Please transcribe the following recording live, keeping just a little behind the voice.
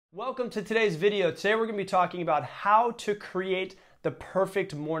Welcome to today's video. Today we're going to be talking about how to create the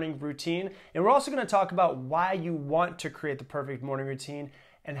perfect morning routine. And we're also going to talk about why you want to create the perfect morning routine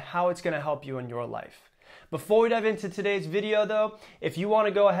and how it's going to help you in your life. Before we dive into today's video though, if you want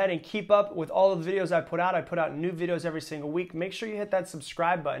to go ahead and keep up with all of the videos I put out new videos every single week. Make sure you hit that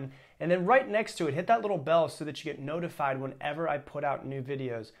subscribe button and then right next to it, hit that little bell so that you get notified whenever I put out new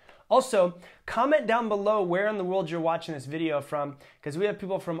videos. Also, comment down below where in the world you're watching this video from, because we have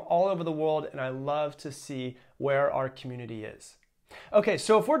people from all over the world and I love to see where our community is. Okay,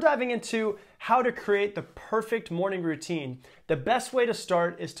 so if we're diving into how to create the perfect morning routine, the best way to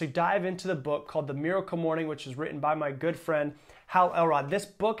start is to dive into the book called The Miracle Morning, which is written by my good friend, Hal Elrod. This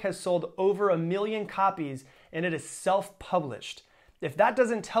book has sold over 1 million copies and it is self-published. If that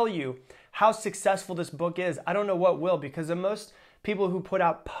doesn't tell you how successful this book is, I don't know what will, because the most people who put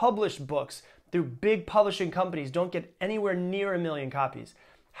out published books through big publishing companies don't get anywhere near 1 million copies.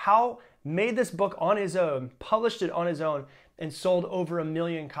 Hal made this book on his own, published it on his own, and sold over 1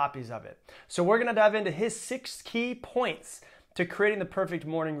 million copies of it. So we're gonna dive into his 6 key points to creating the perfect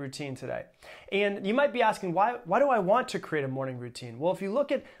morning routine today. And you might be asking, why do I want to create a morning routine? Well, if you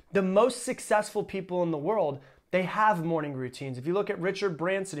look at the most successful people in the world, they have morning routines. If you look at Richard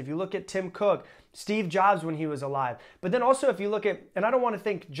Branson, if you look at Tim Cook, Steve Jobs when he was alive. But then also if you look at, and I don't want to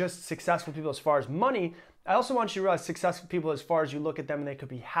think just successful people as far as money, I also want you to realize successful people as far as you look at them and they could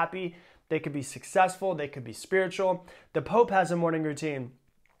be happy, they could be successful, they could be spiritual. The Pope has a morning routine.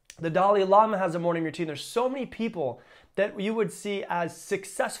 The Dalai Lama has a morning routine. There's so many people that you would see as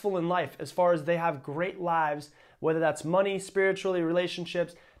successful in life as far as they have great lives, whether that's money, spiritually,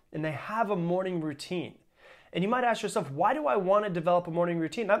 relationships, and they have a morning routine. And you might ask yourself, why do I want to develop a morning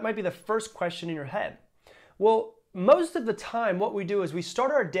routine? That might be the first question in your head. Well, most of the time what we do is we start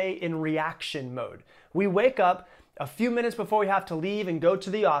our day in reaction mode. We wake up a few minutes before we have to leave and go to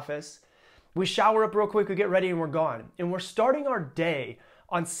the office. We shower up real quick, we get ready and we're gone. And we're starting our day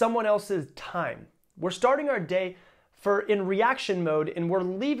on someone else's time. We're starting our day in reaction mode and we're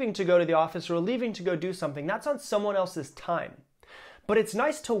leaving to go to the office or leaving to go do something. That's on someone else's time. But it's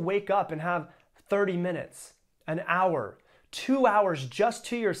nice to wake up and have 30 minutes, an hour, 2 hours just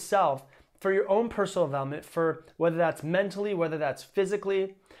to yourself for your own personal development, for whether that's mentally, whether that's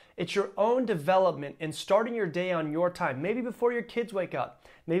physically. It's your own development and starting your day on your time. Maybe before your kids wake up,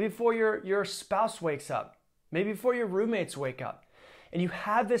 maybe before your spouse wakes up, maybe before your roommates wake up. And you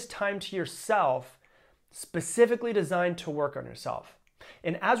have this time to yourself specifically designed to work on yourself.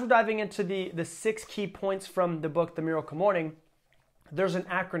 And as we're diving into the 6 key points from the book, The Miracle Morning, there's an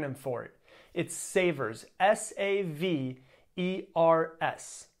acronym for it. It's S.A.V.E.R.S, S-A-V-E-R-S.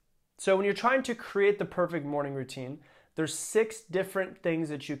 So when you're trying to create the perfect morning routine, there's 6 different things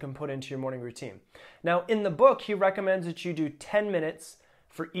that you can put into your morning routine. Now in the book, he recommends that you do 10 minutes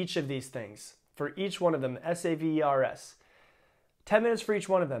for each of these things, for each one of them, S-A-V-E-R-S. 10 minutes for each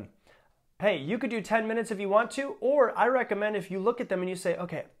one of them. Hey, you could do 10 minutes if you want to, or I recommend if you look at them and you say,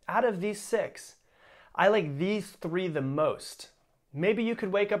 okay, out of these 6, I like these 3 the most. Maybe you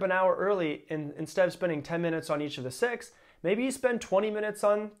could wake up an hour early and instead of spending 10 minutes on each of the 6, maybe you spend 20 minutes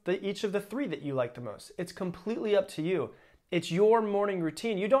on each of the 3 that you like the most. It's completely up to you. It's your morning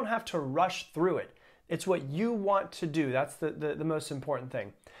routine. You don't have to rush through it. It's what you want to do. That's the most important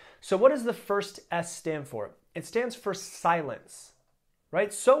thing. So what does the first S stand for? It stands for silence,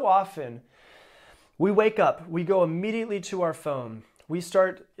 right? So often we wake up, we go immediately to our phone. We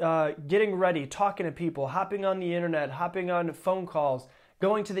start getting ready, talking to people, hopping on the internet, hopping on phone calls,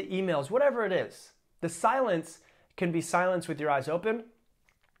 going to the emails, whatever it is. The silence can be silence with your eyes open.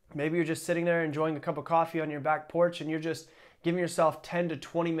 Maybe you're just sitting there enjoying a cup of coffee on your back porch and you're just giving yourself 10 to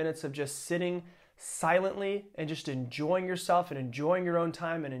 20 minutes of just sitting silently and just enjoying yourself and enjoying your own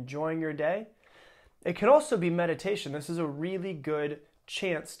time and enjoying your day. It can also be meditation. This is a really good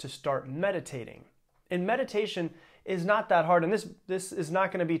chance to start meditating. And meditation is not that hard, and this is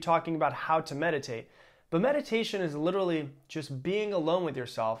not going to be talking about how to meditate, but meditation is literally just being alone with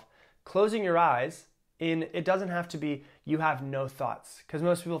yourself, closing your eyes, and it doesn't have to be you have no thoughts, because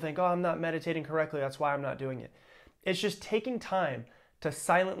most people think, oh, I'm not meditating correctly, that's why I'm not doing it. It's just taking time to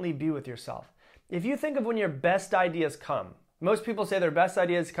silently be with yourself. If you think of when your best ideas come, most people say their best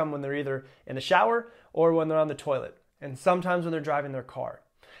ideas come when they're either in the shower or when they're on the toilet, and sometimes when they're driving their car.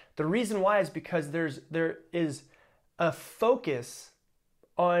 The reason why is because there is a focus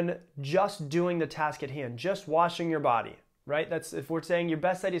on just doing the task at hand, just washing your body, right? That's if we're saying your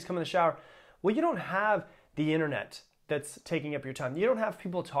best ideas come in the shower. Well, you don't have the internet that's taking up your time. You don't have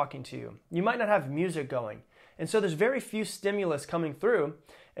people talking to you. You might not have music going. And so there's very few stimulus coming through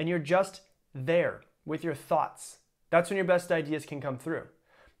and you're just there with your thoughts. That's when your best ideas can come through.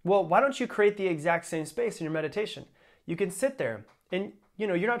 Well, why don't you create the exact same space in your meditation? You can sit there and,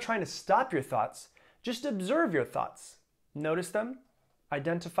 you're not trying to stop your thoughts. Just observe your thoughts. Notice them,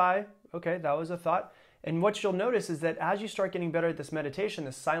 identify, okay, that was a thought. And what you'll notice is that as you start getting better at this meditation,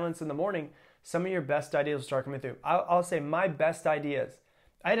 this silence in the morning, some of your best ideas will start coming through. I'll say my best ideas.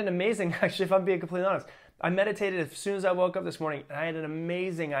 I had an amazing, actually, if I'm being completely honest, I meditated as soon as I woke up this morning, and I had an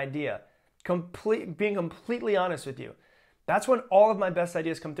amazing idea. Being completely honest with you. That's when all of my best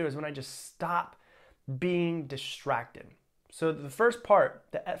ideas come through, is when I just stop being distracted. So the first part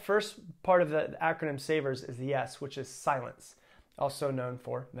of the acronym S.A.V.E.R.S is the S, which is silence, also known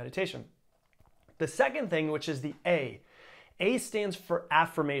for meditation. The second thing, which is the A. A stands for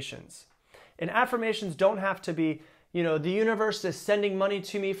affirmations. And affirmations don't have to be, the universe is sending money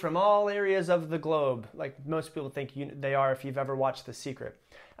to me from all areas of the globe, like most people think they are if you've ever watched The Secret.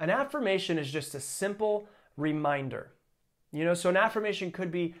 An affirmation is just a simple reminder. So an affirmation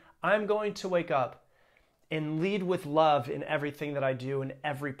could be, I'm going to wake up and lead with love in everything that I do and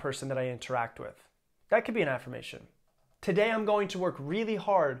every person that I interact with. That could be an affirmation. Today I'm going to work really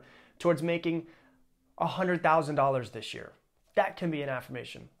hard towards making $100,000 this year. That can be an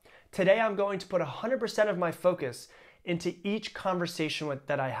affirmation. Today I'm going to put 100% of my focus into each conversation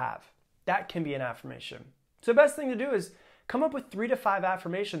that I have. That can be an affirmation. So the best thing to do is come up with 3 to 5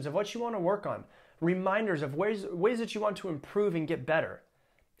 affirmations of what you want to work on, reminders of ways that you want to improve and get better.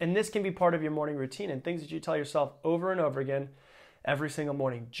 And this can be part of your morning routine and things that you tell yourself over and over again every single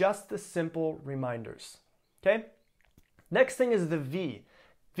morning. Just the simple reminders. Okay? Next thing is the V.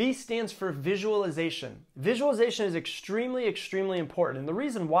 V stands for visualization. Visualization is extremely, extremely important. And the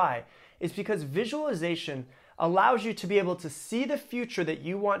reason why is because visualization allows you to be able to see the future that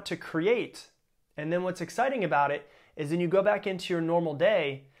you want to create. And then what's exciting about it is then you go back into your normal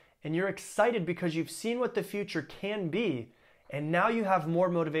day and you're excited because you've seen what the future can be. And now you have more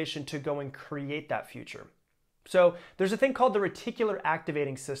motivation to go and create that future. So there's a thing called the reticular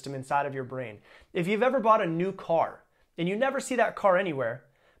activating system inside of your brain. If you've ever bought a new car and you never see that car anywhere,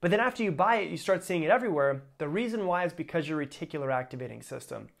 but then after you buy it, you start seeing it everywhere, the reason why is because your reticular activating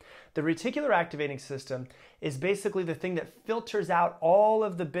system. The reticular activating system is basically the thing that filters out all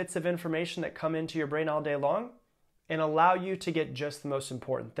of the bits of information that come into your brain all day long and allow you to get just the most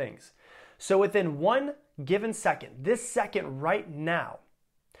important things. So within one given second, this second right now,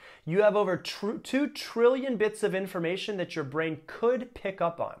 you have over 2 trillion bits of information that your brain could pick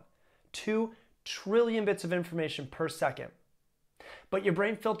up on. 2 trillion bits of information per second. But your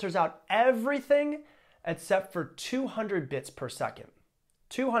brain filters out everything except for 200 bits per second.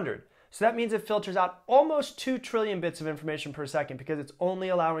 200. So that means it filters out almost 2 trillion bits of information per second because it's only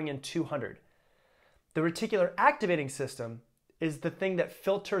allowing in 200. The reticular activating system is the thing that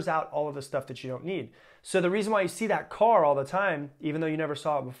filters out all of the stuff that you don't need. So the reason why you see that car all the time, even though you never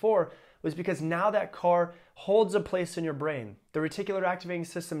saw it before, was because now that car holds a place in your brain. The reticular activating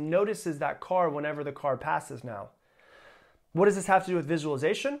system notices that car whenever the car passes now. What does this have to do with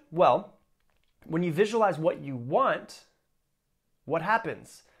visualization? Well, when you visualize what you want, what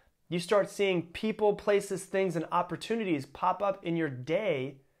happens? You start seeing people, places, things, and opportunities pop up in your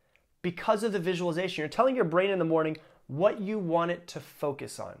day because of the visualization. You're telling your brain in the morning what you want it to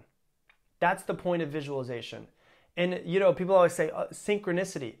focus on. That's the point of visualization. And people always say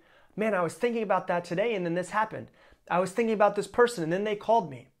synchronicity. Man, I was thinking about that today and then this happened. I was thinking about this person and then they called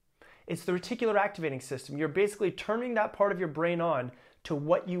me. It's the reticular activating system. You're basically turning that part of your brain on to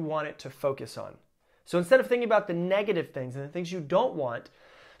what you want it to focus on. So instead of thinking about the negative things and the things you don't want,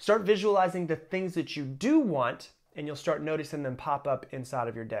 start visualizing the things that you do want and you'll start noticing them pop up inside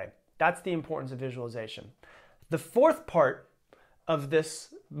of your day. That's the importance of visualization. The fourth part of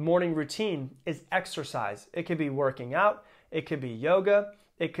this morning routine is exercise. It could be working out, it could be yoga,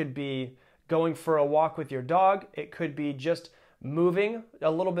 it could be going for a walk with your dog, it could be just moving a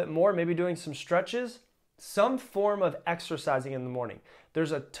little bit more, maybe doing some stretches, some form of exercising in the morning.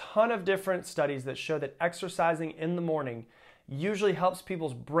 There's a ton of different studies that show that exercising in the morning usually helps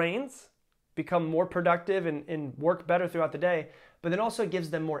people's brains become more productive and work better throughout the day, but then also gives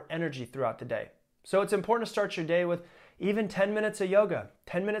them more energy throughout the day. So it's important to start your day with even 10 minutes of yoga,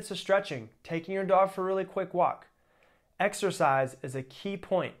 10 minutes of stretching, taking your dog for a really quick walk. Exercise is a key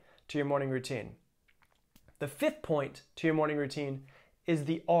point to your morning routine. The fifth point to your morning routine is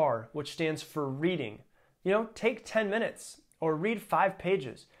the R, which stands for reading. Take 10 minutes or read 5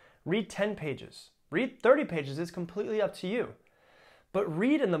 pages, read 10 pages, read 30 pages. It's completely up to you. But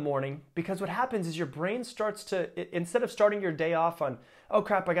read in the morning because what happens is your brain starts to, instead of starting your day off on, oh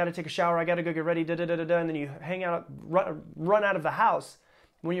crap, I got to take a shower, I got to go get ready, and then you hang out, run out of the house.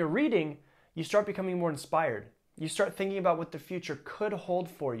 When you're reading, you start becoming more inspired. You start thinking about what the future could hold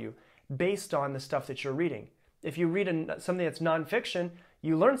for you based on the stuff that you're reading. If you read something that's nonfiction,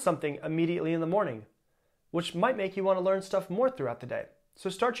 you learn something immediately in the morning, which might make you want to learn stuff more throughout the day. So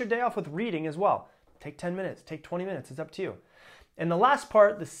start your day off with reading as well. Take 10 minutes, take 20 minutes, it's up to you. And the last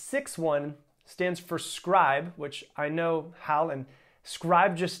part, the sixth one, stands for scribe, which I know Hal, and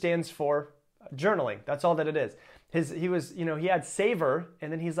scribe just stands for journaling. That's all that it is. He had S.A.V.E.R.,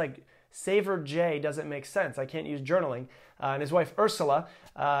 and then he's like, S.A.V.E.R. J doesn't make sense. I can't use journaling. And his wife Ursula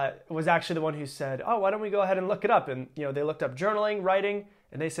was actually the one who said, oh, why don't we go ahead and look it up? And they looked up journaling, writing,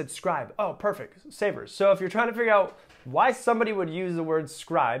 and they said scribe. Oh, perfect, S.A.V.E.R. So if you're trying to figure out why somebody would use the word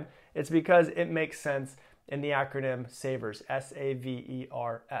scribe, it's because it makes sense in the acronym S.A.V.E.R.S,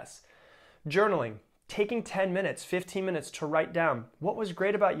 S-A-V-E-R-S. Journaling, taking 10 minutes, 15 minutes to write down what was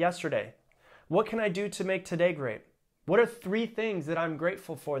great about yesterday. What can I do to make today great? What are 3 things that I'm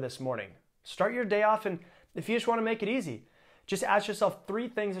grateful for this morning? Start your day off, and if you just want to make it easy, just ask yourself 3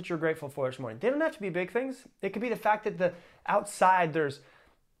 things that you're grateful for this morning. They don't have to be big things. It could be the fact that outside there's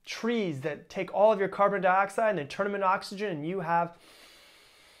trees that take all of your carbon dioxide and they turn them into oxygen, and you have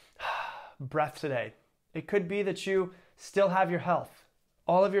breath today. It could be that you still have your health.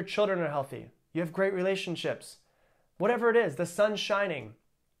 All of your children are healthy. You have great relationships. Whatever it is, the sun's shining.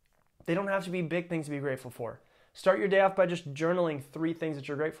 They don't have to be big things to be grateful for. Start your day off by just journaling 3 things that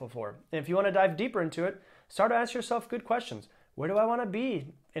you're grateful for. And if you want to dive deeper into it, start to ask yourself good questions. Where do I want to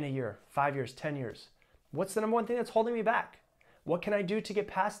be in a year, 5 years, 10 years? What's the number one thing that's holding me back? What can I do to get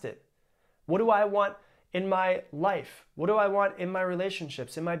past it? What do I want in my life? What do I want in my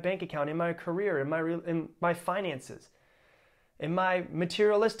relationships, in my bank account, in my career, in my finances, in my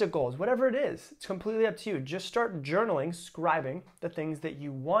materialistic goals? Whatever it is, it's completely up to you. Just start journaling, scribing the things that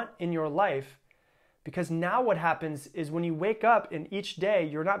you want in your life, because now what happens is when you wake up in each day,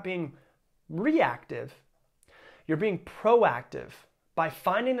 you're not being reactive, you're being proactive by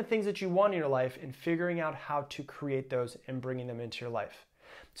finding the things that you want in your life and figuring out how to create those and bringing them into your life.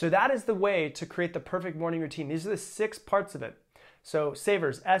 So that is the way to create the perfect morning routine. These are the 6 parts of it. So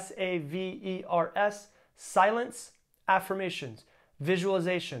S.A.V.E.R.S, S-A-V-E-R-S, silence, affirmations,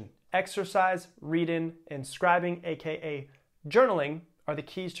 visualization, exercise, reading, and scribing, aka journaling, are the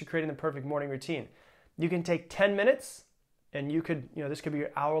keys to creating the perfect morning routine. You can take 10 minutes, and you could, this could be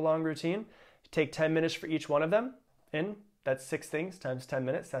your hour-long routine. Take 10 minutes for each one of them, and that's 6 things times 10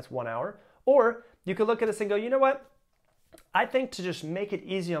 minutes, that's 1 hour. Or you could look at this and go, you know what? I think to just make it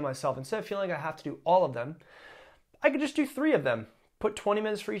easy on myself, instead of feeling like I have to do all of them, I could just do 3 of them. Put 20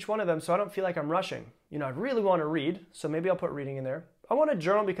 minutes for each one of them so I don't feel like I'm rushing. I really want to read, so maybe I'll put reading in there. I want to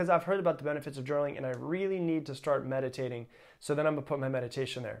journal because I've heard about the benefits of journaling, and I really need to start meditating, so then I'm going to put my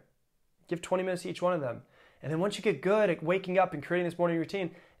meditation there. Give 20 minutes to each one of them. And then once you get good at waking up and creating this morning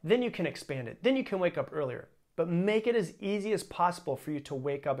routine, then you can expand it. Then you can wake up earlier. But make it as easy as possible for you to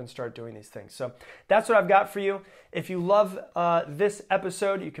wake up and start doing these things. So that's what I've got for you. If you love this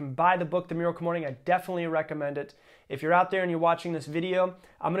episode, you can buy the book, The Miracle Morning. I definitely recommend it. If you're out there and you're watching this video,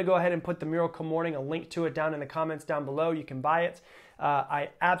 I'm going to go ahead and put The Miracle Morning, a link to it down in the comments down below. You can buy it. I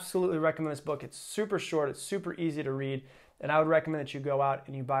absolutely recommend this book. It's super short. It's super easy to read. And I would recommend that you go out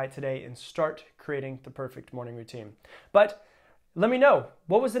and you buy it today and start creating the perfect morning routine. But let me know,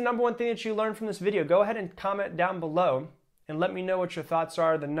 what was the number one thing that you learned from this video? Go ahead and comment down below and let me know what your thoughts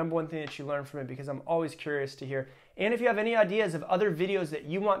are, the number one thing that you learned from it, because I'm always curious to hear. And if you have any ideas of other videos that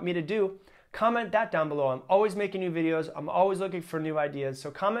you want me to do, comment that down below. I'm always making new videos. I'm always looking for new ideas. So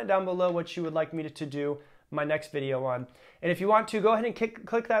comment down below what you would like me to do my next video on. And if you want to, go ahead and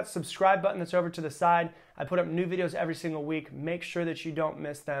click that subscribe button that's over to the side. I put up new videos every single week. Make sure that you don't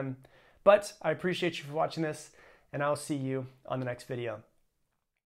miss them. But I appreciate you for watching this, and I'll see you on the next video.